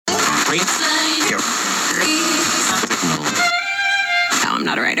No, I'm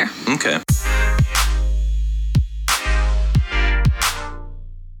not a writer. Okay.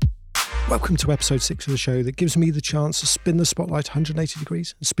 Welcome to episode 6 of the show that gives me the chance to spin the spotlight 180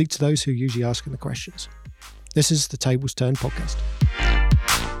 degrees and speak to those who are usually asking the questions. This is the Tables Turn podcast.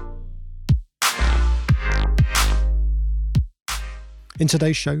 In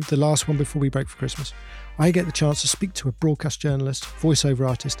today's show, the last one before we break for Christmas, I get the chance to speak to a broadcast journalist, voiceover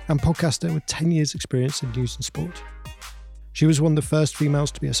artist and podcaster with 10 years experience in news and sport. She was one of the first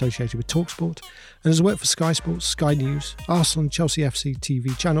females to be associated with TalkSport and has worked for Sky Sports, Sky News, Arsenal and Chelsea FC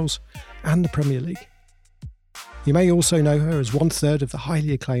TV channels and the Premier League. You may also know her as 1/3 of the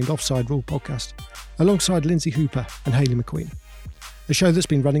highly acclaimed Offside Rule podcast, alongside Lindsay Hooper and Hayley McQueen. A show that's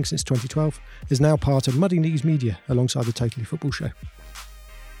been running since 2012 is now part of Muddy Knees Media alongside the Totally Football Show.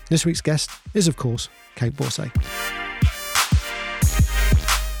 This week's guest is, of course, Kate Borsay.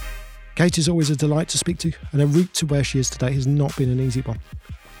 Kate is always a delight to speak to, and her route to where she is today has not been an easy one.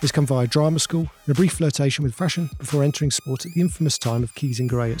 It's come via drama school and a brief flirtation with fashion before entering sport at the infamous time of Keys and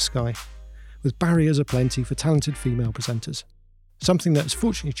Gray at Sky, with barriers aplenty for talented female presenters, something that has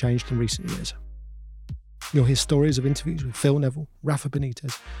fortunately changed in recent years. You'll hear stories of interviews with Phil Neville, Rafa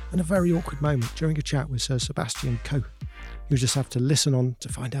Benitez, and a very awkward moment during a chat with Sir Sebastian Coe. You'll just have to listen on to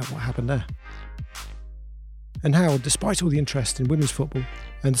find out what happened there. And how, despite all the interest in women's football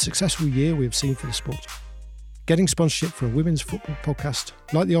and the successful year we have seen for the sport, getting sponsorship for a women's football podcast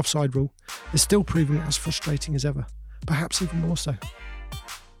like the Offside Rule is still proving as frustrating as ever, perhaps even more so.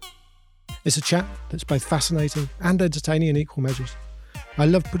 It's a chat that's both fascinating and entertaining in equal measures. I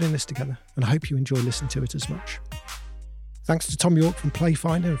love putting this together and I hope you enjoy listening to it as much. Thanks to Tom York from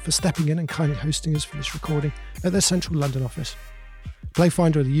Playfinder for stepping in and kindly hosting us for this recording at their central London office.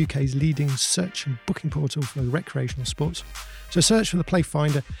 Playfinder are the UK's leading search and booking portal for recreational sports. So search for the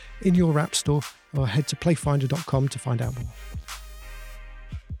Playfinder in your app store or head to playfinder.com to find out more.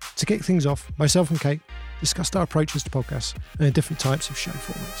 To kick things off, myself and Kate discussed our approaches to podcasts and the different types of show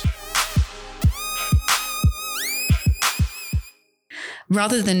formats.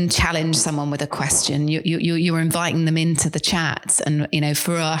 Rather than challenge someone with a question, you're inviting them into the chat. And, you know,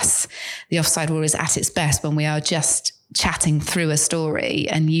 for us, the Offside Rule is at its best when we are just chatting through a story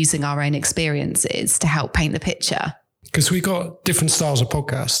and using our own experiences to help paint the picture. Because we've got different styles of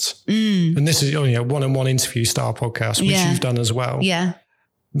podcasts. And this is one-on-one interview style podcast, which you've done as well. Yeah.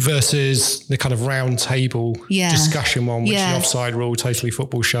 Versus the kind of round table discussion one, which is the Offside Rule, Totally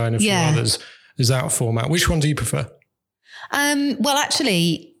Football Show and a few others is that format. Which one do you prefer? Well,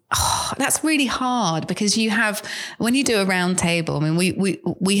 actually, that's really hard because you have, when you do a round table, I mean,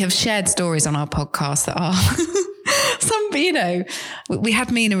 we have shared stories on our podcast that are we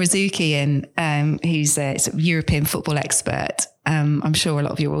had Mina Rizuki in, who's a European football expert. I'm sure a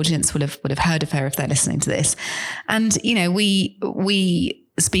lot of your audience would have heard of her if they're listening to this. And, you know, we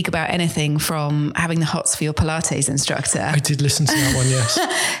speak about anything from having the hots for your Pilates instructor. I did listen to that one, yes.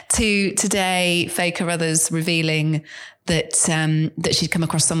 To today, Faye Carruthers revealing that she'd come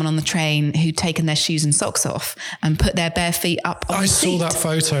across someone on the train who'd taken their shoes and socks off and put their bare feet up on the seat. I saw that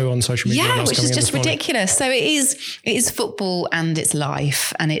photo on social media. Yeah, which is just ridiculous. So it is football and it's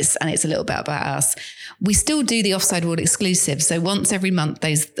life and it's a little bit about us. We still do the Offside Rule exclusive. So once every month,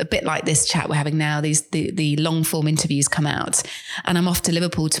 there's a bit like this chat we're having now, the long form interviews come out. And I'm off to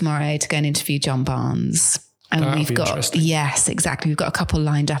Liverpool tomorrow to go and interview John Barnes. And we've got, yes, exactly. We've got a couple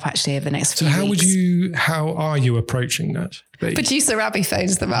lined up actually over the next few weeks. How are you approaching that? Producer Abby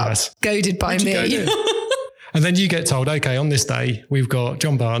phones them up, goaded by me. And then you get told, okay, on this day, we've got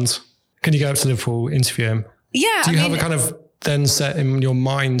John Barnes. Can you go up to Liverpool, interview him? Yeah. Do you have a kind of then set in your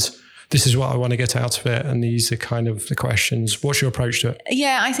mind, this is what I want to get out of it, and these are kind of the questions? What's your approach to it?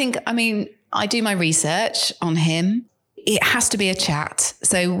 Yeah, I do my research on him. It has to be a chat.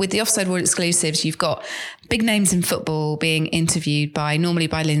 So with the Offside Rule exclusives, you've got big names in football being interviewed normally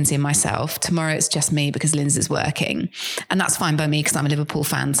by Lindsay and myself. Tomorrow it's just me because Lindsay's working. And that's fine by me because I'm a Liverpool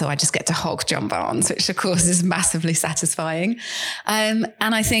fan. So I just get to hog John Barnes, which of course is massively satisfying. And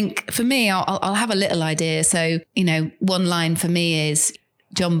I think for me, I'll have a little idea. So, you know, one line for me is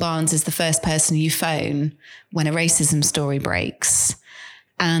John Barnes is the first person you phone when a racism story breaks.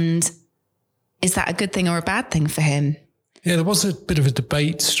 And is that a good thing or a bad thing for him? Yeah, there was a bit of a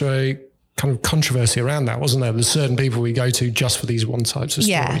debate kind of controversy around that, wasn't there? There's certain people we go to just for these one types of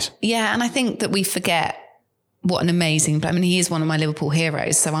stories. Yeah, and I think that we forget what an amazing, I mean, he is one of my Liverpool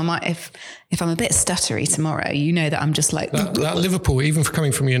heroes. So I might, if I'm a bit stuttery tomorrow, you know that I'm just like... That Liverpool, even for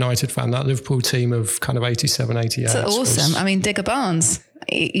coming from a United fan, that Liverpool team of kind of 87, 88. So awesome. I mean, Digger Barnes,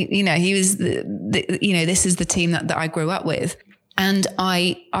 you know, he was, this is the team that I grew up with. And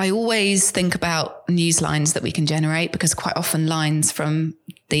I always think about news lines that we can generate, because quite often lines from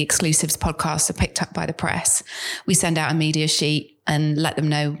the Exclusives podcast are picked up by the press. We send out a media sheet and let them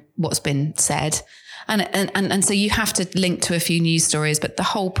know what's been said. And so you have to link to a few news stories, but the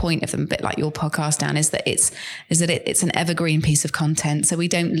whole point of them, a bit like your podcast, Dan, is that it's an evergreen piece of content. So we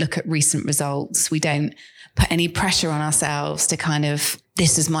don't look at recent results. We don't put any pressure on ourselves to kind of,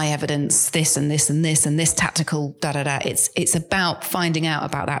 this is my evidence, this and this and this and this tactical da-da-da. It's about finding out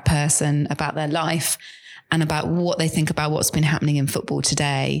about that person, about their life, and about what they think about what's been happening in football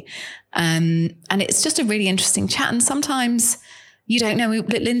today. And it's just a really interesting chat. And sometimes you don't know.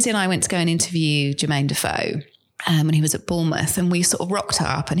 Lindsay and I went to go and interview Jermaine Defoe when he was at Bournemouth, and we sort of rocked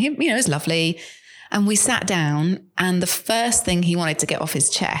up, and he, it was lovely. And we sat down, and the first thing he wanted to get off his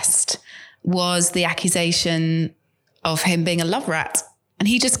chest was the accusation of him being a love rat. And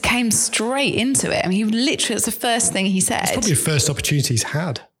he just came straight into it. I mean, he literally, that's the first thing he said. It's probably the first opportunity he's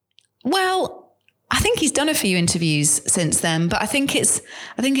had. Well, I think he's done a few interviews since then, but I think it's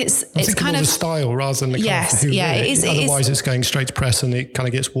kind of the style rather than the yes, yeah. Otherwise, it's going straight to press and it kind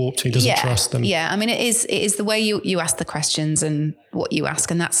of gets warped. He doesn't trust them. Yeah, I mean, it is the way you ask the questions and what you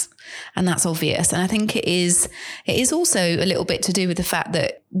ask, and that's obvious. And I think it is also a little bit to do with the fact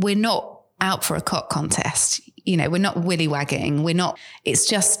that we're not out for a cock contest. We're not willy wagging. We're not.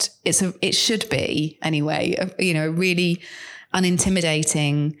 It should be anyway. A really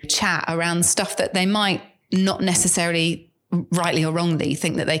unintimidating chat around stuff that they might not necessarily, rightly or wrongly,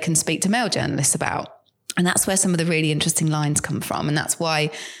 think that they can speak to male journalists about. And that's where some of the really interesting lines come from. And that's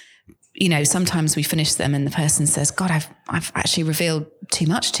why, sometimes we finish them and the person says, God, I've actually revealed too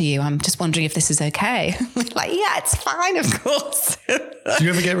much to you. I'm just wondering if this is okay. We're like, yeah, it's fine, of course. Do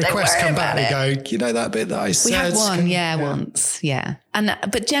you ever get requests come back and go, that bit that I said? We had one, once, yeah.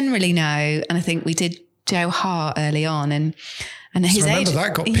 But generally no. And I think we did Joe Hart early on, and his age.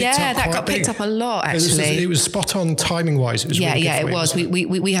 That got picked up a lot, actually. It was spot on timing wise. It was really good it was.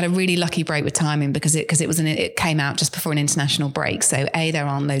 We had a really lucky break with timing because it came out just before an international break. So A, there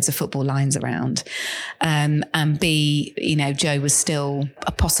aren't loads of football lines around, and B, Joe was still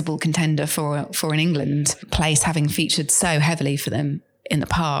a possible contender for an England place, having featured so heavily for them in the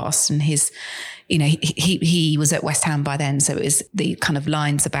past. And his, he was at West Ham by then, so it was the kind of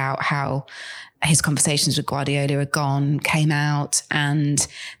lines about how his conversations with Guardiola came out, and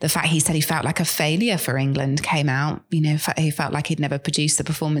the fact he said he felt like a failure for England came out. He felt like he'd never produced the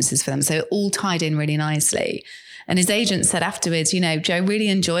performances for them. So it all tied in really nicely. And his agent said afterwards, Joe really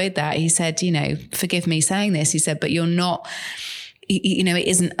enjoyed that. He said, forgive me saying this. He said, but you're not, it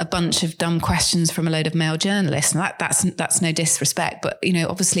isn't a bunch of dumb questions from a load of male journalists. And that's no disrespect, but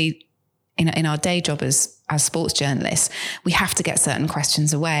obviously in our day job as sports journalists, we have to get certain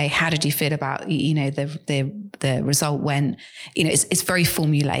questions away. How did you feel about, the result when, it's very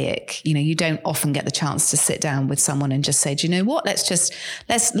formulaic. You don't often get the chance to sit down with someone and just say, do you know what? Let's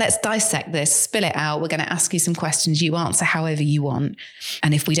dissect this, spill it out. We're going to ask you some questions. You answer however you want.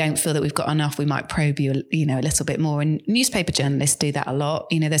 And if we don't feel that we've got enough, we might probe you, a little bit more. And newspaper journalists do that a lot.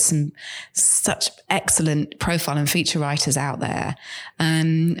 There's some such excellent profile and feature writers out there.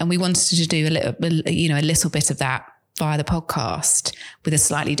 And we wanted to do a little bit of that via the podcast with a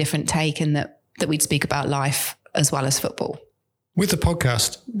slightly different take, in that we'd speak about life as well as football. With the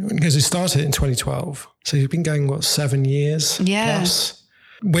podcast, because it started in 2012, so you've been going, 7 years plus?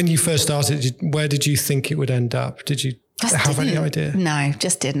 When you first started, where did you think it would end up? Did you have any idea? No,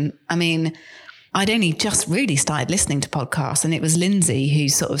 just didn't. I mean, I'd only just really started listening to podcasts, and it was Lindsay who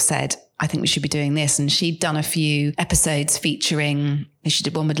sort of said, I think we should be doing this. And she'd done a few episodes featuring, she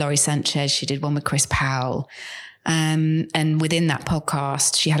did one with Laurie Sanchez, she did one with Chris Powell. And within that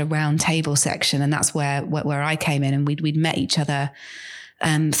podcast, she had a round table section, and that's where I came in, and we'd met each other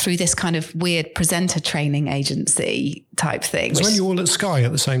through this kind of weird presenter training agency type thing. So when you were all at Sky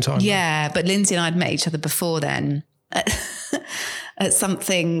at the same time? Yeah, but Lindsay and I'd met each other before then at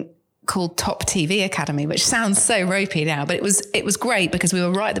something called Top TV Academy, which sounds so ropey now, but it was great because we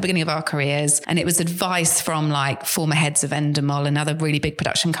were right at the beginning of our careers, and it was advice from like former heads of Endemol and other really big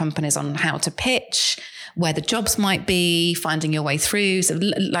production companies on how to pitch, where the jobs might be, finding your way through. So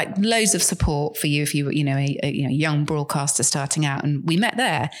like loads of support for you if you were, a young broadcaster starting out. And we met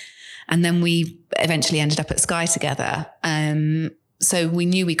there, and then we eventually ended up at Sky together. So we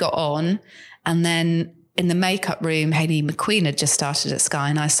knew we got on, and then in the makeup room, Hayley McQueen had just started at Sky,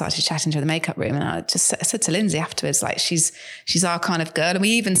 and I started chatting to her in the makeup room, and I just said to Lindsay afterwards, like, she's our kind of girl. And we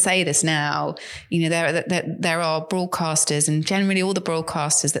even say this now, there are broadcasters, and generally all the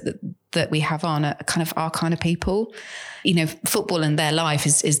broadcasters that we have on are kind of our kind of people. You know, football and their life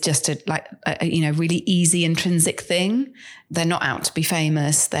is just a really easy intrinsic thing. They're not out to be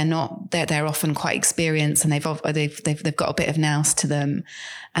famous. They're often quite experienced, and they've got a bit of nous to them,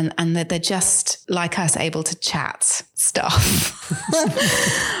 and they're just like us, able to chat stuff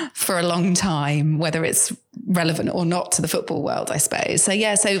for a long time, whether it's relevant or not to the football world, I suppose. So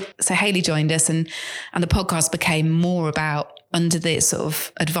yeah, so Hayley joined us, and the podcast became more about, under the sort of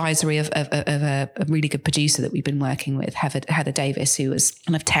advisory of a really good producer that we've been working with, Heather Davis, who was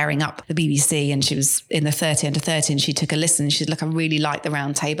kind of tearing up the BBC, and she was in the 30 under 30, and she took a listen. She said, look, I really like the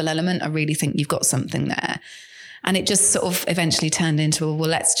round table element. I really think you've got something there. And it just sort of eventually turned into, well,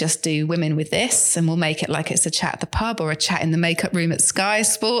 let's just do Women with This, and we'll make it like it's a chat at the pub or a chat in the makeup room at Sky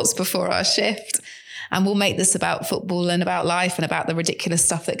Sports before our shift. And we'll make this about football and about life and about the ridiculous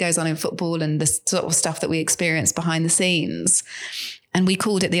stuff that goes on in football and the sort of stuff that we experience behind the scenes. And we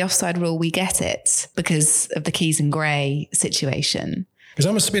called it The Offside Rule, We Get It, because of the Keys and Gray situation. Because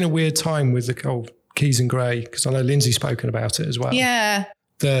that must have been a weird time with the whole Keys and Gray, because I know Lindsay's spoken about it as well. Yeah.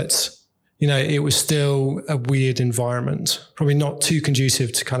 That, you know, it was still a weird environment, probably not too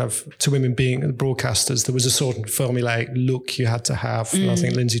conducive to women being broadcasters. There was a sort of formulaic look you had to have. And I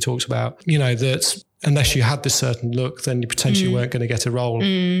think Lindsay talks about, you know, that unless you had this certain look, then you potentially weren't going to get a role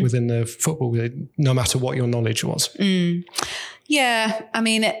within the football, no matter what your knowledge was. Yeah. I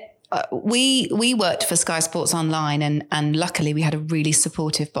mean, we worked for Sky Sports Online, and luckily we had a really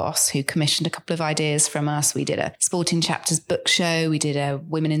supportive boss who commissioned a couple of ideas from us. We did a Sporting Chapters book show. We did a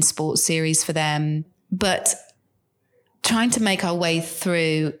Women in Sports series for them. But trying to make our way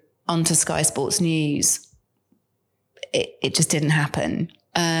through onto Sky Sports News, it just didn't happen.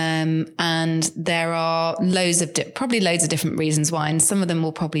 And there are probably loads of different reasons why, and some of them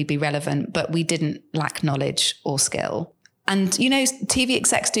will probably be relevant, but we didn't lack knowledge or skill. And, you know, TV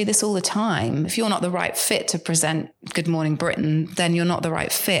execs do this all the time. If you're not the right fit to present Good Morning Britain, then you're not the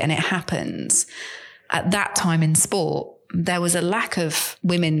right fit, and it happens. At that time in sport, there was a lack of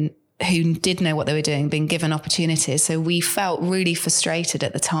women who did know what they were doing being given opportunities. So we felt really frustrated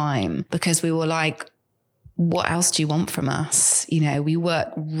at the time, because we were like, what else do you want from us? You know, we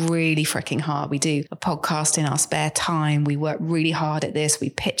work really freaking hard. We do a podcast in our spare time. We work really hard at this.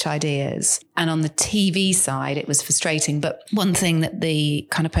 We pitch ideas. And on the TV side, it was frustrating. But one thing that the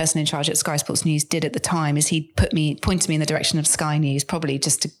kind of person in charge at Sky Sports News did at the time is he pointed me in the direction of Sky News, probably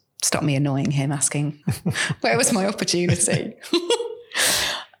just to stop me annoying him, asking, where was my opportunity?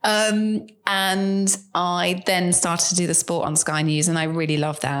 And I then started to do the sport on Sky News, and I really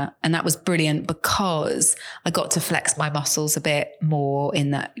loved that. And that was brilliant because I got to flex my muscles a bit more,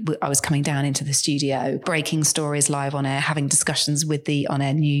 in that I was coming down into the studio, breaking stories live on air, having discussions with the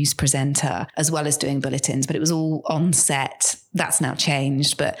on-air news presenter, as well as doing bulletins, but it was all on set. That's now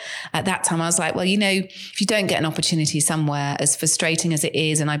changed. But at that time I was like, well, you know, if you don't get an opportunity somewhere, as frustrating as it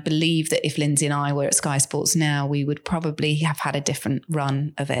is, and I believe that if Lindsay and I were at Sky Sports now, we would probably have had a different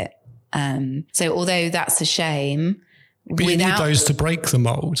run of it. So although that's a shame, but you need those to break the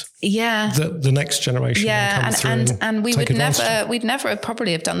mold. Yeah. The next generation. Yeah. And we would never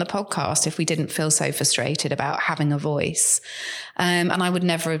probably have done the podcast if we didn't feel so frustrated about having a voice. And I would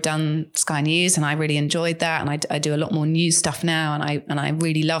never have done Sky News, and I really enjoyed that. And I do a lot more news stuff now, and I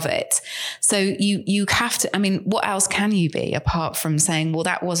really love it. So you have to, I mean, what else can you be apart from saying, well,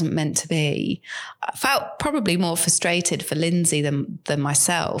 that wasn't meant to be? I felt probably more frustrated for Lindsay than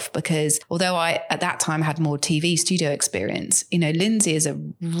myself, because although I at that time had more TV studio experience, you know, Lindsay is a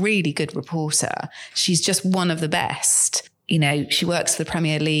really good reporter. She's just one of the best. You know, she works for the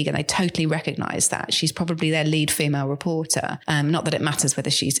Premier League, and they totally recognise that. She's probably their lead female reporter. Not that it matters whether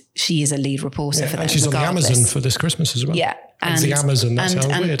she is a lead reporter for them. And she's regardless. on the Amazon for this Christmas as well. Yeah. And the Amazon, that sounds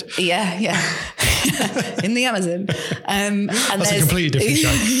weird. Yeah. In the Amazon. And that's a completely different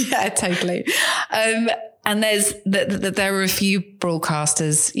show. Yeah, totally. And there are a few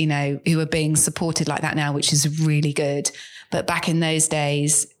broadcasters, you know, who are being supported like that now, which is really good. But back in those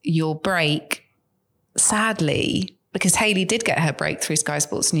days, your break, sadly, because Hayley did get her break through Sky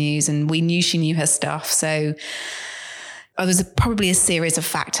Sports News, and we knew she knew her stuff. So there was probably a series of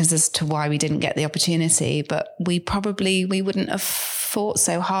factors as to why we didn't get the opportunity, but we wouldn't have fought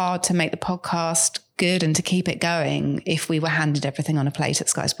so hard to make the podcast good and to keep it going if we were handed everything on a plate at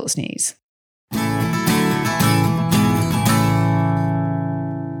Sky Sports News.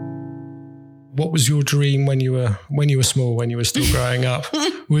 What was your dream when you were small, when you were still growing up?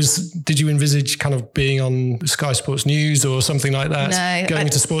 Did you envisage kind of being on Sky Sports News or something like that? No. Going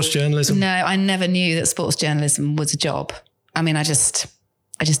into sports journalism? No, I never knew that sports journalism was a job. I mean, I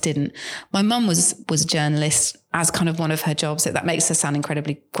just didn't. My mum was a journalist as kind of one of her jobs. That makes her sound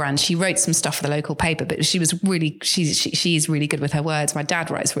incredibly grand. She wrote some stuff for the local paper, but she is really good with her words. My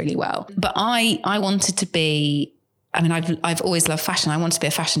dad writes really well. But I wanted to be, I mean, I've always loved fashion. I wanted to be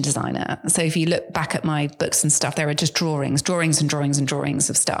a fashion designer. So if you look back at my books and stuff, there are just drawings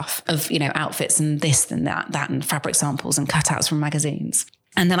of stuff of, outfits and this and that and fabric samples and cutouts from magazines.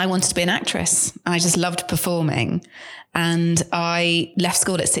 And then I wanted to be an actress. I just loved performing. And I left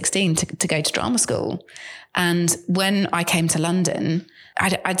school at 16 to go to drama school. And when I came to London,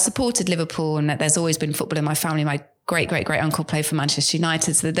 I'd supported Liverpool, and there's always been football in my family. My great uncle played for Manchester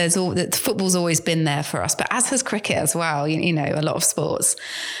United. So football's always been there for us, but as has cricket as well, a lot of sports.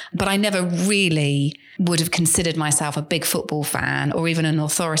 But I never really would have considered myself a big football fan or even an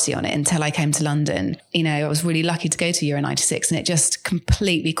authority on it until I came to London. I was really lucky to go to Euro 96, and it just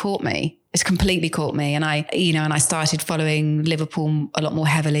completely caught me. It's completely caught me. And I started following Liverpool a lot more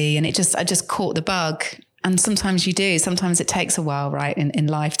heavily, and I just caught the bug. And sometimes you do. Sometimes it takes a while, right, in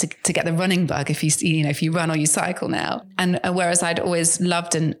life to get the running bug if you run or you cycle now. And whereas I'd always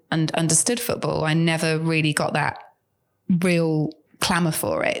loved and understood football, I never really got that real clamour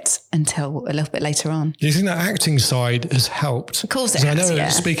for it until a little bit later on. Do you think that acting side has helped? Of course it has, I know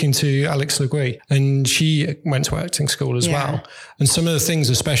speaking to Alex Legui, and she went to acting school as well. And some of the things,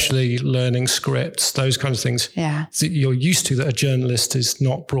 especially learning scripts, those kinds of things that you're used to that a journalist is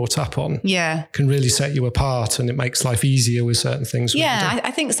not brought up on, can really set you apart, and it makes life easier with certain things. I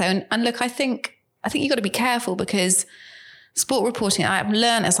think so. And look, I think you've got to be careful, because sport reporting, I've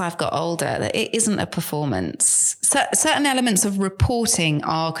learned as I've got older that it isn't a performance. Certain elements of reporting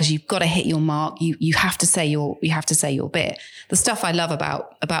are, because you've got to hit your mark. You have to say your bit. The stuff I love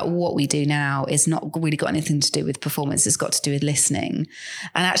about what we do now is not really got anything to do with performance. It's got to do with listening.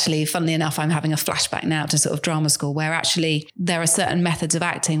 And actually, funnily enough, I'm having a flashback now to sort of drama school, where actually there are certain methods of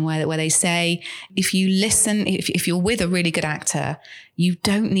acting where they say, if you listen, if you're with a really good actor, you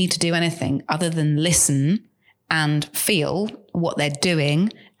don't need to do anything other than listen and feel what they're doing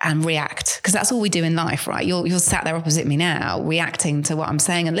and react. Because that's all we do in life, right? You're sat there opposite me now, reacting to what I'm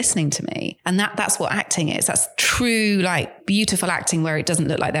saying and listening to me. And that's what acting is. That's true, like beautiful acting, where it doesn't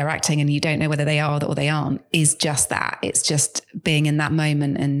look like they're acting and you don't know whether they are or they aren't, is just that. It's just being in that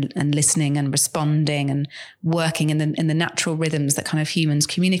moment and listening and responding and working in the natural rhythms that kind of humans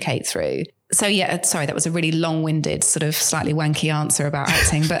communicate through. So sorry, that was a really long-winded, sort of slightly wanky answer about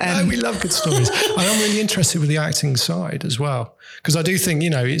acting. But we love good stories. I am really interested with the acting side as well, because I do think,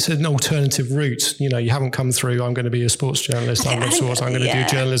 it's an alternative route. You haven't come through, I'm going to be a sports journalist, I'm going to do a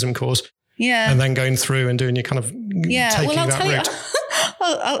journalism course. Yeah. And then going through and doing your kind of taking that route.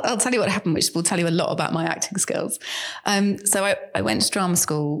 I'll tell you what happened, which will tell you a lot about my acting skills. So I went to drama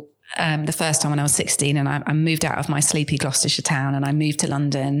school the first time when I was 16, and I moved out of my sleepy Gloucestershire town, and I moved to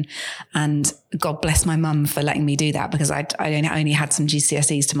London, and God bless my mum for letting me do that, because I only had some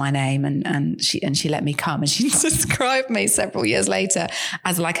GCSEs to my name, and she let me come, and she described me several years later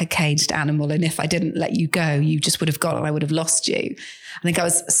as like a caged animal, and if I didn't let you go, you just would have gone and I would have lost you. I think I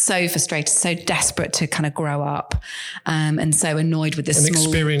was so frustrated, so desperate to kind of grow up, and so annoyed with this and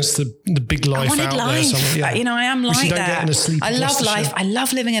experience the big life out life. there. I am like that. I love life. I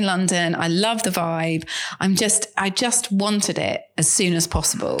love living in London. I love the vibe. I just wanted it as soon as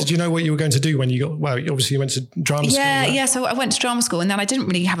possible. Did you know what you were going to do when you got? Well, obviously you went to drama school. Yeah. So I went to drama school, and then I didn't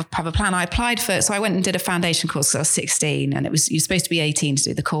really have a plan. I applied so I went and did a foundation course because I was 16, and you're supposed to be 18 to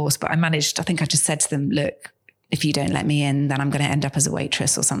do the course, but I think I just said to them, look, if you don't let me in, then I'm going to end up as a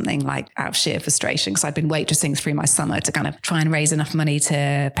waitress or something, like out of sheer frustration, because I'd been waitressing through my summer to kind of try and raise enough money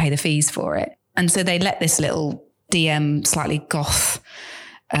to pay the fees for it. And so they let this little DM, slightly goth,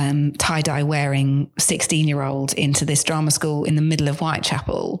 tie-dye wearing 16-year-old into this drama school in the middle of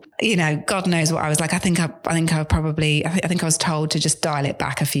Whitechapel. God knows what I was like. I think I was told to just dial it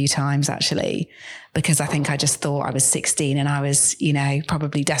back a few times, actually, because I think I just thought I was 16 and I was,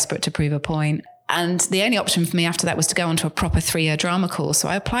 probably desperate to prove a point. And the only option for me after that was to go on to a proper 3-year drama course. So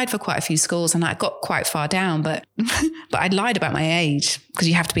I applied for quite a few schools, and I got quite far down, but I'd lied about my age, because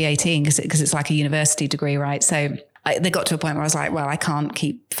you have to be 18 because it's like a university degree, right? So they got to a point where I was like, well, I can't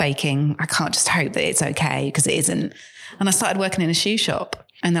keep faking. I can't just hope that it's okay, because it isn't. And I started working in a shoe shop,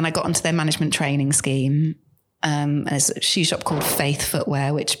 and then I got onto their management training scheme. And it's a shoe shop called Faith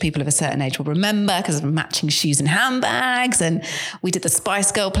Footwear, which people of a certain age will remember because of matching shoes and handbags. And we did the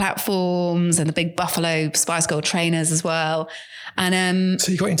Spice Girl platforms and the big Buffalo Spice Girl trainers as well. And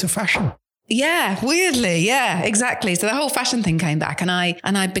so you got into fashion? Yeah, weirdly. Yeah, exactly. So the whole fashion thing came back, and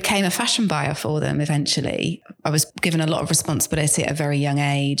I became a fashion buyer for them eventually. I was given a lot of responsibility at a very young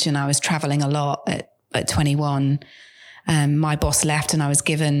age, and I was traveling a lot at 21. my boss left and I was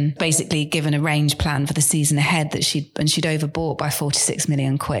basically given a range plan for the season ahead that she'd overbought by 46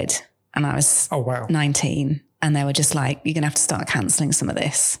 million quid. And I was 19 and they were just like, you're going to have to start cancelling some of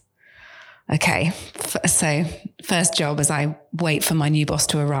this. Okay. So first job as I wait for my new boss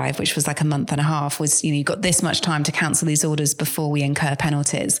to arrive, which was like a month and a half, was, you've got this much time to cancel these orders before we incur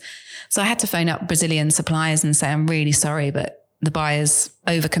penalties. So I had to phone up Brazilian suppliers and say, I'm really sorry, but the buyer's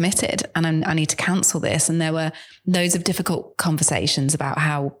overcommitted and I need to cancel this. And there were loads of difficult conversations about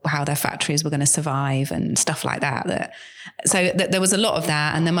how their factories were going to survive and stuff like that. So there was a lot of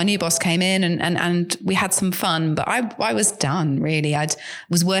that. And then my new boss came in and we had some fun, but I was done really. I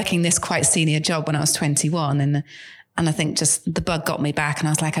was working this quite senior job when I was 21 and I think just the bug got me back and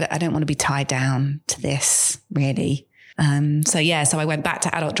I was like, I don't want to be tied down to this really. So I went back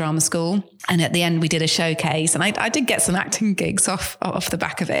to adult drama school and at the end we did a showcase and I did get some acting gigs off the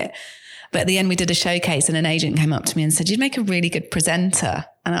back of it. But at the end we did a showcase and an agent came up to me and said, you'd make a really good presenter.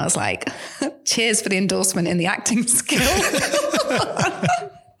 And I was like, cheers for the endorsement in the acting skill.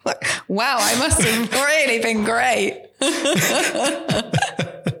 Wow, I must have really been great.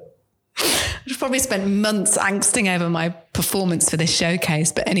 I've probably spent months angsting over my performance for this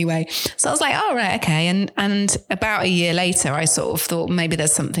showcase. But anyway, so I was like, oh, right, okay. And about a year later, I sort of thought maybe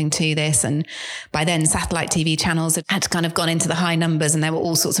there's something to this. And by then satellite TV channels had kind of gone into the high numbers and there were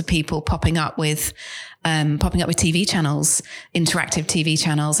all sorts of people popping up with TV channels, interactive TV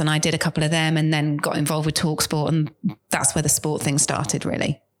channels. And I did a couple of them and then got involved with TalkSport. And that's where the sport thing started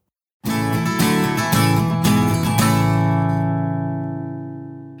really.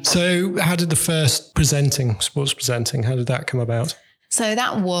 So how did the first sports presenting, how did that come about? So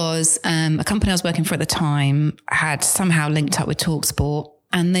that was a company I was working for at the time had somehow linked up with TalkSport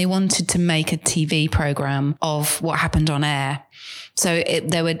and they wanted to make a TV program of what happened on air. So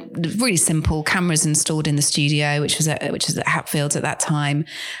there were really simple cameras installed in the studio, which was at Hatfields at that time.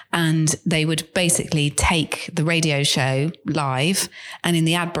 And they would basically take the radio show live and in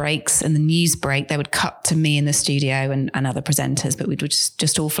the ad breaks and the news break, they would cut to me in the studio and other presenters, but we were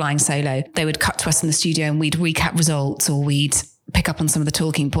just all flying solo. They would cut to us in the studio and we'd recap results or we'd pick up on some of the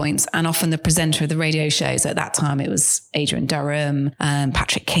talking points. And often the presenter of the radio shows at that time, it was Adrian Durham,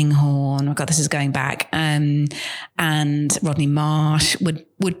 Patrick Kinghorn. Oh God, this is going back. And Rodney Marsh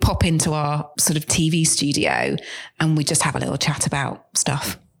would pop into our sort of TV studio and we'd just have a little chat about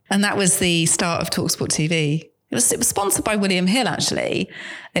stuff. And that was the start of TalkSport TV. It was sponsored by William Hill, actually.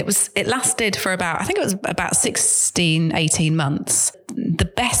 It lasted for about 16, 18 months. The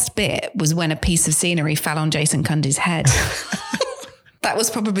best bit was when a piece of scenery fell on Jason Cundy's head. That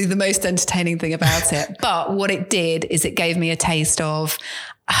was probably the most entertaining thing about it. But what it did is it gave me a taste of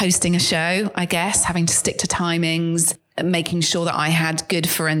hosting a show, I guess, having to stick to timings, making sure that I had good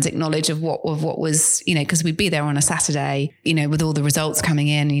forensic knowledge of what was, because we'd be there on a Saturday, with all the results coming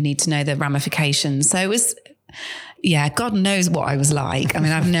in, you need to know the ramifications. So it was, God knows what I was like. I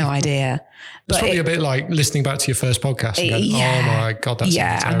mean, I have no idea. It's probably a bit like listening back to your first podcast and going, oh my God, that's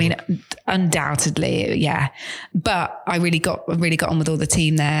terrible. I mean, undoubtedly, yeah. But I really got on with all the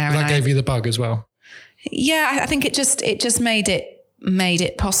team there. And that gave you the bug as well. Yeah, I think it just made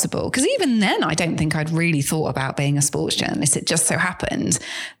it possible. Because even then, I don't think I'd really thought about being a sports journalist. It just so happened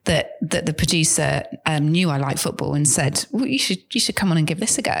that the producer knew I liked football and said, well, you should come on and give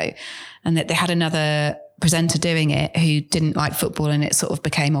this a go. And that they had another presenter doing it who didn't like football, and it sort of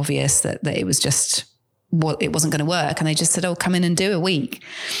became obvious that it was just it wasn't going to work. And they just said, oh, come in and do a week.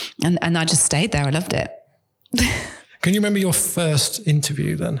 And I just stayed there. I loved it. Can you remember your first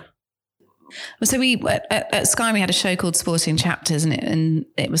interview then? So we at Sky, we had a show called Sporting Chapters, and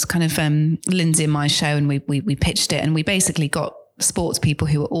it was kind of Lindsay and my show, and we pitched it, and we basically got sports people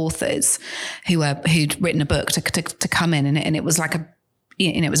who were authors who'd written a book to come in, and it was like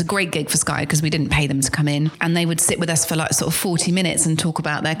it was a great gig for Sky because we didn't pay them to come in, and they would sit with us for like sort of 40 minutes and talk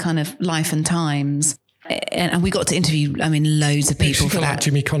about their kind of life and times. And we got to interview, loads of people for that. Like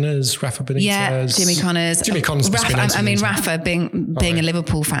Jimmy Connors, Rafa Benitez. Yeah, Jimmy Connors. Rafa being a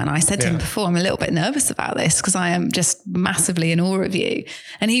Liverpool fan, I said to him before, I'm a little bit nervous about this because I am just massively in awe of you.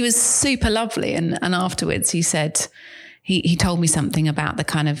 And he was super lovely. And afterwards he said, he told me something about the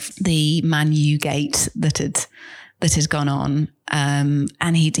kind of the Man U gate that had gone on.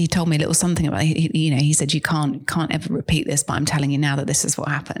 And he told me a little something about, he said, you can't ever repeat this, but I'm telling you now that this is what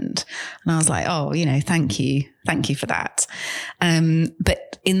happened. And I was like, oh, thank you for that.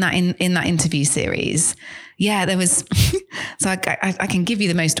 But in that interview series, there was, so I can give you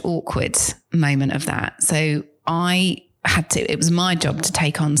the most awkward moment of that. So it was my job to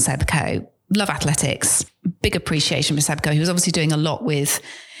take on Seb Coe. Love athletics, big appreciation for Seb Coe. He was obviously doing a lot with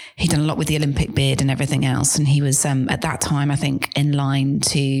he'd done a lot with the Olympic bid and everything else. And he was, at that time, I think, in line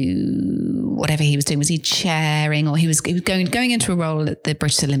to whatever he was doing. Was he chairing, or he was going into a role at the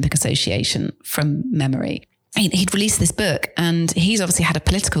British Olympic Association from memory. He'd released this book, and he's obviously had a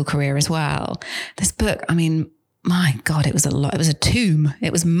political career as well. This book, I mean, my God, it was a lot. It was a tome.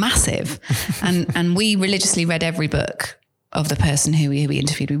 It was massive. and we religiously read every book of the person who we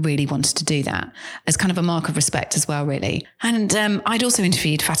interviewed. We really wanted to do that as kind of a mark of respect as well, really. And I'd also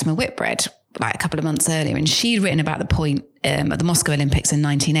interviewed Fatima Whitbread like a couple of months earlier, and she'd written about the point at the Moscow Olympics in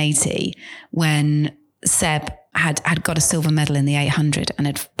 1980 when Seb had got a silver medal in the 800 and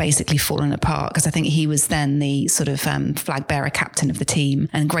had basically fallen apart, because I think he was then the sort of flag bearer captain of the team,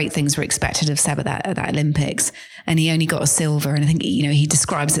 and great things were expected of Seb at that Olympics, and he only got a silver. And I think, you know, he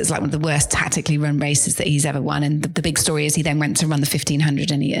describes it as like one of the worst tactically run races that he's ever won. And the big story is he then went to run the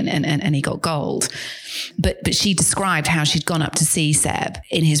 1500 and he got gold. But she described how she'd gone up to see Seb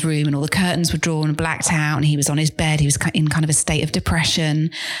in his room, and all the curtains were drawn and blacked out, and he was on his bed. He was in kind of a state of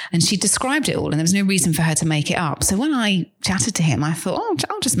depression, and she described it all, and there was no reason for her to make it up. So when I chatted to him, I thought, oh,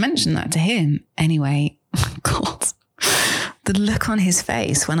 I'll just mention that to him. Anyway, God, the look on his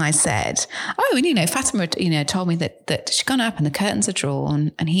face when I said, oh, and, you know, Fatima, you know, told me that she'd gone up and the curtains are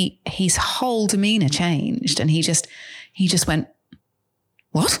drawn, and his whole demeanor changed, and he just went,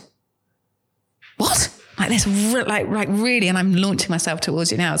 what? Like this, like really, and I'm launching myself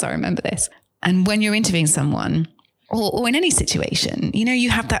towards you now as I remember this. And when you're interviewing someone, or in any situation, you know, you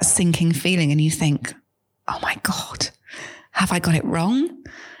have that sinking feeling, and you think, oh my God, have I got it wrong?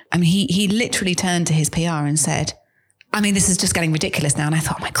 I mean, he literally turned to his PR and said, I mean, this is just getting ridiculous now. And I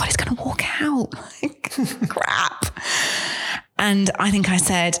thought, oh my God, he's going to walk out. Crap. And I think I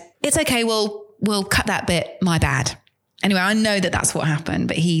said, it's okay, we'll cut that bit, my bad. Anyway, I know that that's what happened,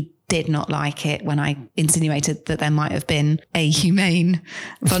 but he did not like it when I insinuated that there might have been a humane,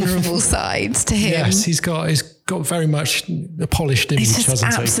 vulnerable side to him. Yes, he's got very much a polished image,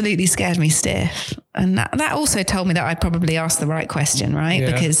 hasn't he? Absolutely scared me stiff. And that also told me that I probably asked the right question, right?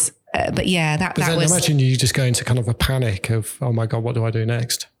 Yeah. Because, but then was... imagine you just go into kind of a panic of, oh my God, what do I do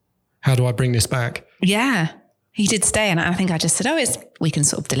next? How do I bring this back? Yeah. He did stay, and I think I just said, "Oh, we can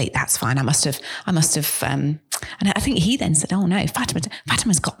sort of delete. That's fine. I must have." And I think he then said, "Oh no,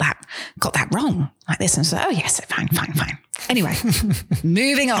 Fatima's got that wrong like this." And I said, "Oh yes, fine." Anyway,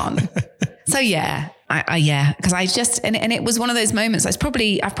 moving on. So yeah, because I just and it was one of those moments. I've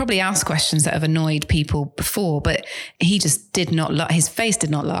probably asked questions that have annoyed people before, but he just did not lie. His face did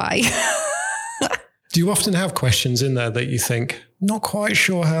not lie. Do you often have questions in there that you think, not quite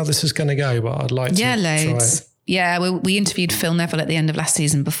sure how this is going to go, but I'd like to try it? Yeah, we interviewed Phil Neville at the end of last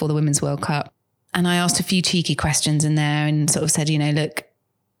season before the Women's World Cup. And I asked a few cheeky questions in there and sort of said, you know, look,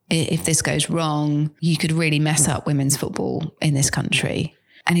 if this goes wrong, you could really mess up women's football in this country.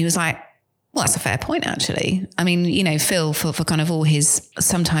 And he was like, well, that's a fair point, actually. I mean, you know, Phil, for kind of all his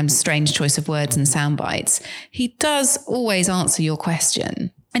sometimes strange choice of words and sound bites, he does always answer your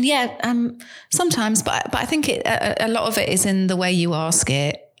question. And sometimes, but I think a lot of it is in the way you ask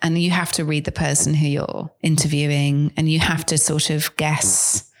it. And you have to read the person who you're interviewing, and you have to sort of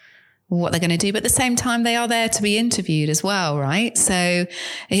guess what they're going to do. But at the same time, they are there to be interviewed as well, right? So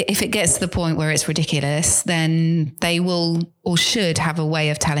if it gets to the point where it's ridiculous, then they will or should have a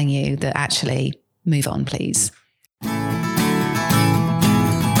way of telling you that actually move on, please.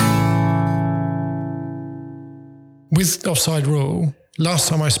 With Offside Rule, last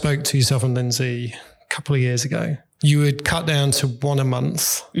time I spoke to yourself and Lindsay a couple of years ago, you had cut down to one a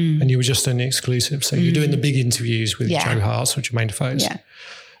month and you were just doing the exclusive. So you're doing the big interviews with Joe Hart or Jermaine Defoe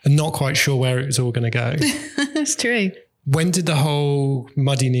and not quite sure where it was all going to go. That's true. When did the whole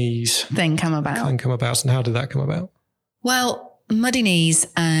Muddy Knees thing come about? And how did that come about? Well, Muddy Knees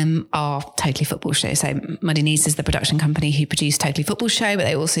are Totally Football Show. So Muddy Knees is the production company who produce Totally Football Show, but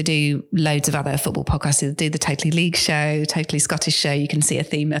they also do loads of other football podcasts. They do the Totally League Show, Totally Scottish Show. You can see a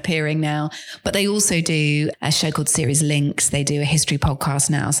theme appearing now. But they also do a show called Series Links. They do a history podcast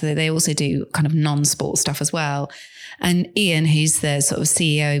now. So they also do kind of non-sport stuff as well. And Ian, who's the sort of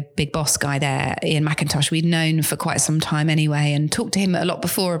CEO, big boss guy there, Ian McIntosh, we'd known for quite some time anyway, and talked to him a lot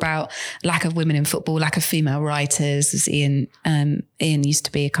before about lack of women in football, lack of female writers, as Ian used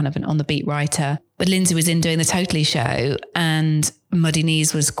to be a kind of an on the beat writer. But Lindsay was in doing the Totally show, and Muddy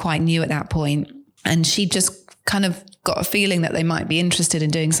Knees was quite new at that point. And she just kind of got a feeling that they might be interested in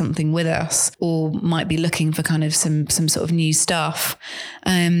doing something with us, or might be looking for kind of some sort of new stuff.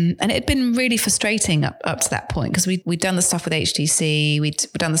 And it had been really frustrating up to that point, because we'd done the stuff with HTC, we'd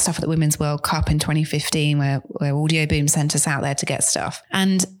done the stuff at the Women's World Cup in 2015 where Audio Boom sent us out there to get stuff.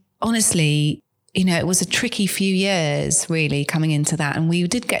 And honestly, it was a tricky few years really coming into that. And we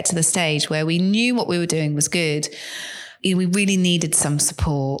did get to the stage where we knew what we were doing was good. We really needed some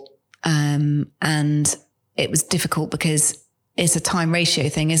support. And it was difficult because it's a time ratio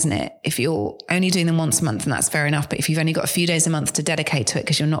thing, isn't it? If you're only doing them once a month, and that's fair enough. But if you've only got a few days a month to dedicate to it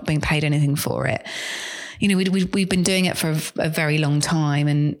because you're not being paid anything for it, we've been doing it for a very long time.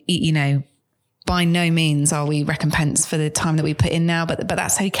 And, by no means are we recompensed for the time that we put in now, but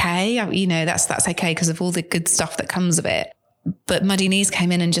that's okay. That's okay because of all the good stuff that comes of it. But Muddy Knees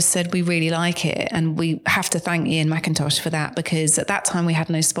came in and just said, we really like it. And we have to thank Ian McIntosh for that, because at that time we had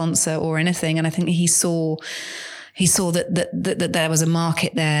no sponsor or anything. And I think he saw that there was a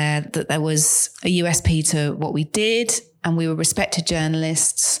market there, that there was a USP to what we did, and we were respected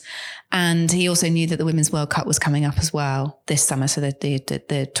journalists. And he also knew that the Women's World Cup was coming up as well this summer. So the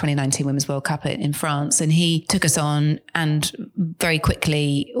 2019 Women's World Cup in France. And he took us on and very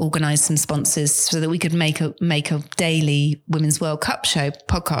quickly organised some sponsors so that we could make a daily Women's World Cup show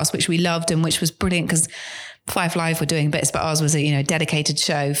podcast, which we loved and which was brilliant because Five Live were doing bits, but ours was a dedicated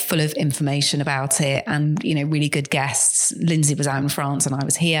show full of information about it and really good guests. Lindsay was out in France and I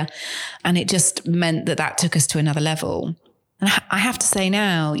was here, and it just meant that took us to another level. And I have to say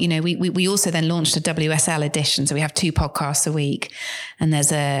now, we also then launched a WSL edition. So we have 2 podcasts a week, and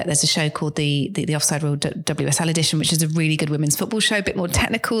there's a show called the Offside Rule WSL edition, which is a really good women's football show, a bit more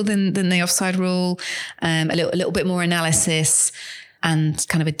technical than the Offside Rule, a little bit more analysis and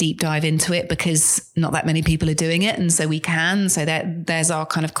kind of a deep dive into it, because not that many people are doing it. And so we can. So there's our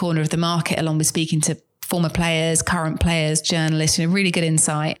kind of corner of the market, along with speaking to former players, current players, journalists, really good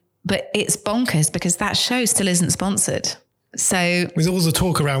insight. But it's bonkers because that show still isn't sponsored. So with all the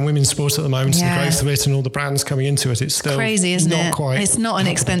talk around women's sport at the moment, and the growth of it and all the brands coming into it, it's still crazy, isn't not it? Quite. It's not an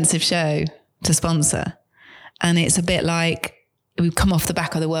expensive show to sponsor. And it's a bit like we've come off the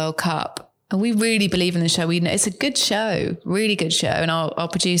back of the World Cup and we really believe in the show. It's a good show, really good show. And our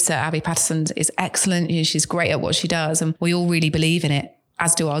producer, Abby Patterson, is excellent. She's great at what she does. And we all really believe in it,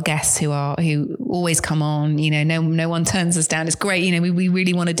 as do our guests who always come on. No one turns us down. It's great. We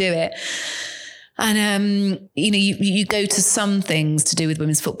really want to do it. And, you go to some things to do with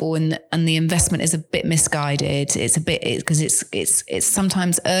women's football and the investment is a bit misguided. It's a bit, because it's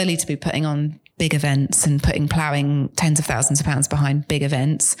sometimes early to be putting on big events and plowing tens of thousands of pounds behind big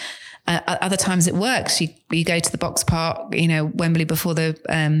events. Other times it works. You go to the Box Park, Wembley before the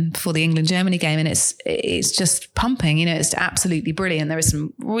England-Germany game, and it's just pumping. It's absolutely brilliant. There is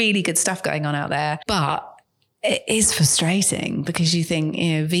some really good stuff going on out there, but it is frustrating because you think,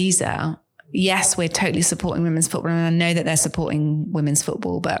 Visa. Yes, we're totally supporting women's football, and I know that they're supporting women's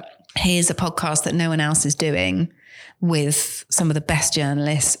football, but here's a podcast that no one else is doing with some of the best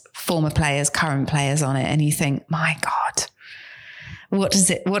journalists, former players, current players on it. And you think, my God, what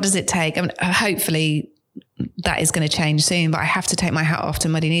does it take? I mean, hopefully that is going to change soon, but I have to take my hat off to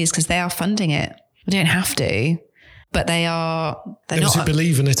Muddy Knees because they are funding it. We don't have to, but they're not. They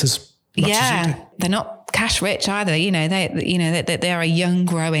believe in it as much as you do. They're not cash rich either. They are a young,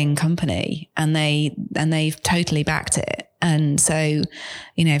 growing company, and they've totally backed it. And so,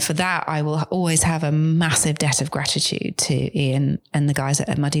 for that, I will always have a massive debt of gratitude to Ian and the guys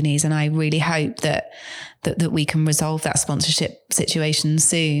at Muddy Knees. And I really hope that we can resolve that sponsorship situation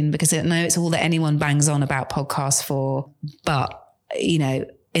soon, because I know it's all that anyone bangs on about podcasts for, but,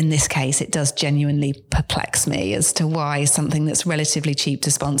 in this case, it does genuinely perplex me as to why something that's relatively cheap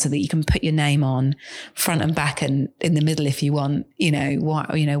to sponsor, that you can put your name on front and back and in the middle if you want,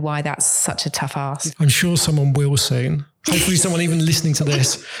 why that's such a tough ask. I'm sure someone will soon. Hopefully someone even listening to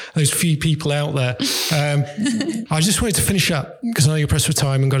this, those few people out there. I just wanted to finish up because I know you're pressed for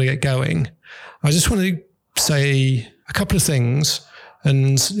time and got to get going. I just wanted to say a couple of things,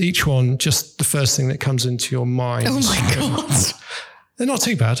 and each one, just the first thing that comes into your mind. Oh my God. They're not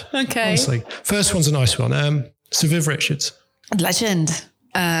too bad. Okay. Honestly. First one's a nice one. Sir Viv Richards. Legend.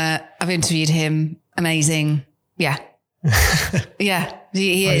 I've interviewed him. Amazing. Yeah. Yeah,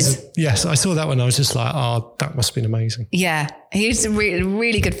 he is. Yes, I saw that one. I was just like, oh, that must have been amazing. Yeah, he's really,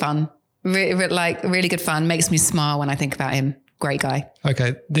 really good fun. Really good fun. Makes me smile when I think about him. Great guy.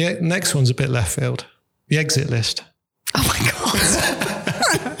 Okay, the next one's a bit left field. The Exit List. Oh my God.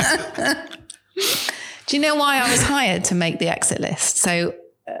 Do you know why I was hired to make the Exit List? So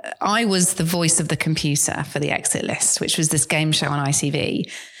I was the voice of the computer for the Exit List, which was this game show on ITV.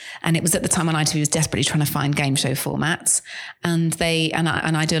 And it was at the time when ITV was desperately trying to find game show formats. And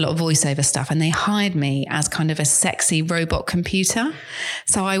I do a lot of voiceover stuff. And they hired me as kind of a sexy robot computer.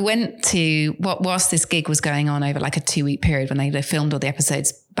 So I went to, whilst this gig was going on over like a 2-week period when they filmed all the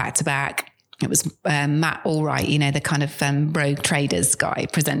episodes back to back, It was Matt Allwright, you know, the kind of rogue traders guy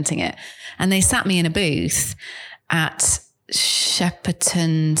presenting it. And they sat me in a booth at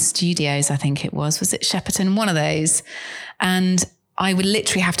Shepperton Studios, I think it was. Was it Shepperton? One of those. And I would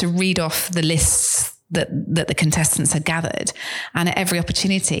literally have to read off the lists that the contestants had gathered. And at every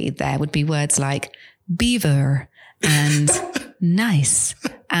opportunity, there would be words like beaver and nice.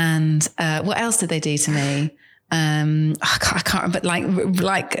 And what else did they do to me? I can't remember,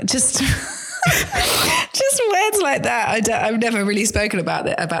 like just... just words like that. I've never really spoken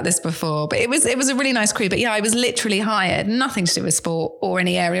about this before, but it was a really nice crew. But yeah, I was literally hired, nothing to do with sport or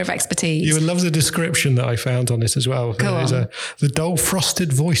any area of expertise. You would love the description that I found on it as well. The dull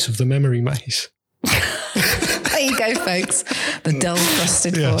frosted voice of the memory maze. There you go, folks. The dull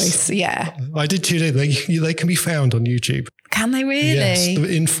frosted voice. Yeah. I did tune in. They can be found on YouTube. Can they really? Yes,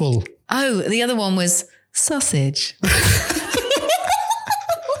 in full. Oh, the other one was sausage.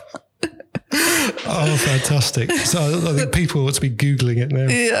 Oh, fantastic. So I think people ought to be Googling it now.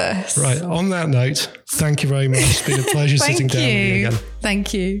 Yes. Right. On that note, thank you very much. It's been a pleasure sitting down with you again.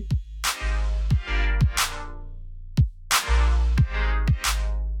 Thank you.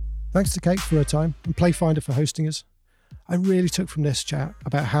 Thanks to Kate for her time and Playfinder for hosting us. I really took from this chat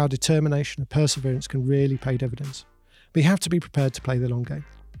about how determination and perseverance can really pay dividends. But you have to be prepared to play the long game.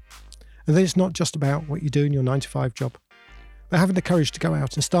 And then it's not just about what you do in your 9-to-5 job. But having the courage to go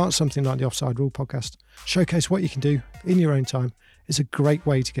out and start something like the Offside Rule podcast, showcase what you can do in your own time, is a great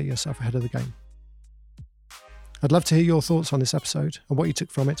way to get yourself ahead of the game. I'd love to hear your thoughts on this episode and what you took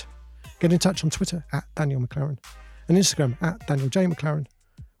from it. Get in touch on Twitter at Daniel McLaren and Instagram at Daniel J. McLaren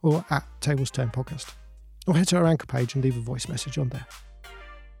or at Tables Turn Podcast. Or head to our Anchor page and leave a voice message on there.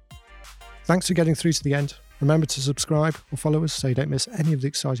 Thanks for getting through to the end. Remember to subscribe or follow us so you don't miss any of the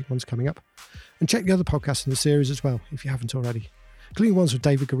exciting ones coming up. And check the other podcasts in the series as well, if you haven't already, including ones with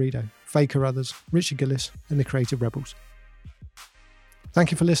David Garrido, Faye Carruthers, Richard Gillis, and the Creative Rebels. Thank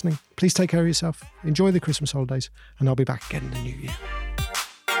you for listening. Please take care of yourself, enjoy the Christmas holidays, and I'll be back again in the new year.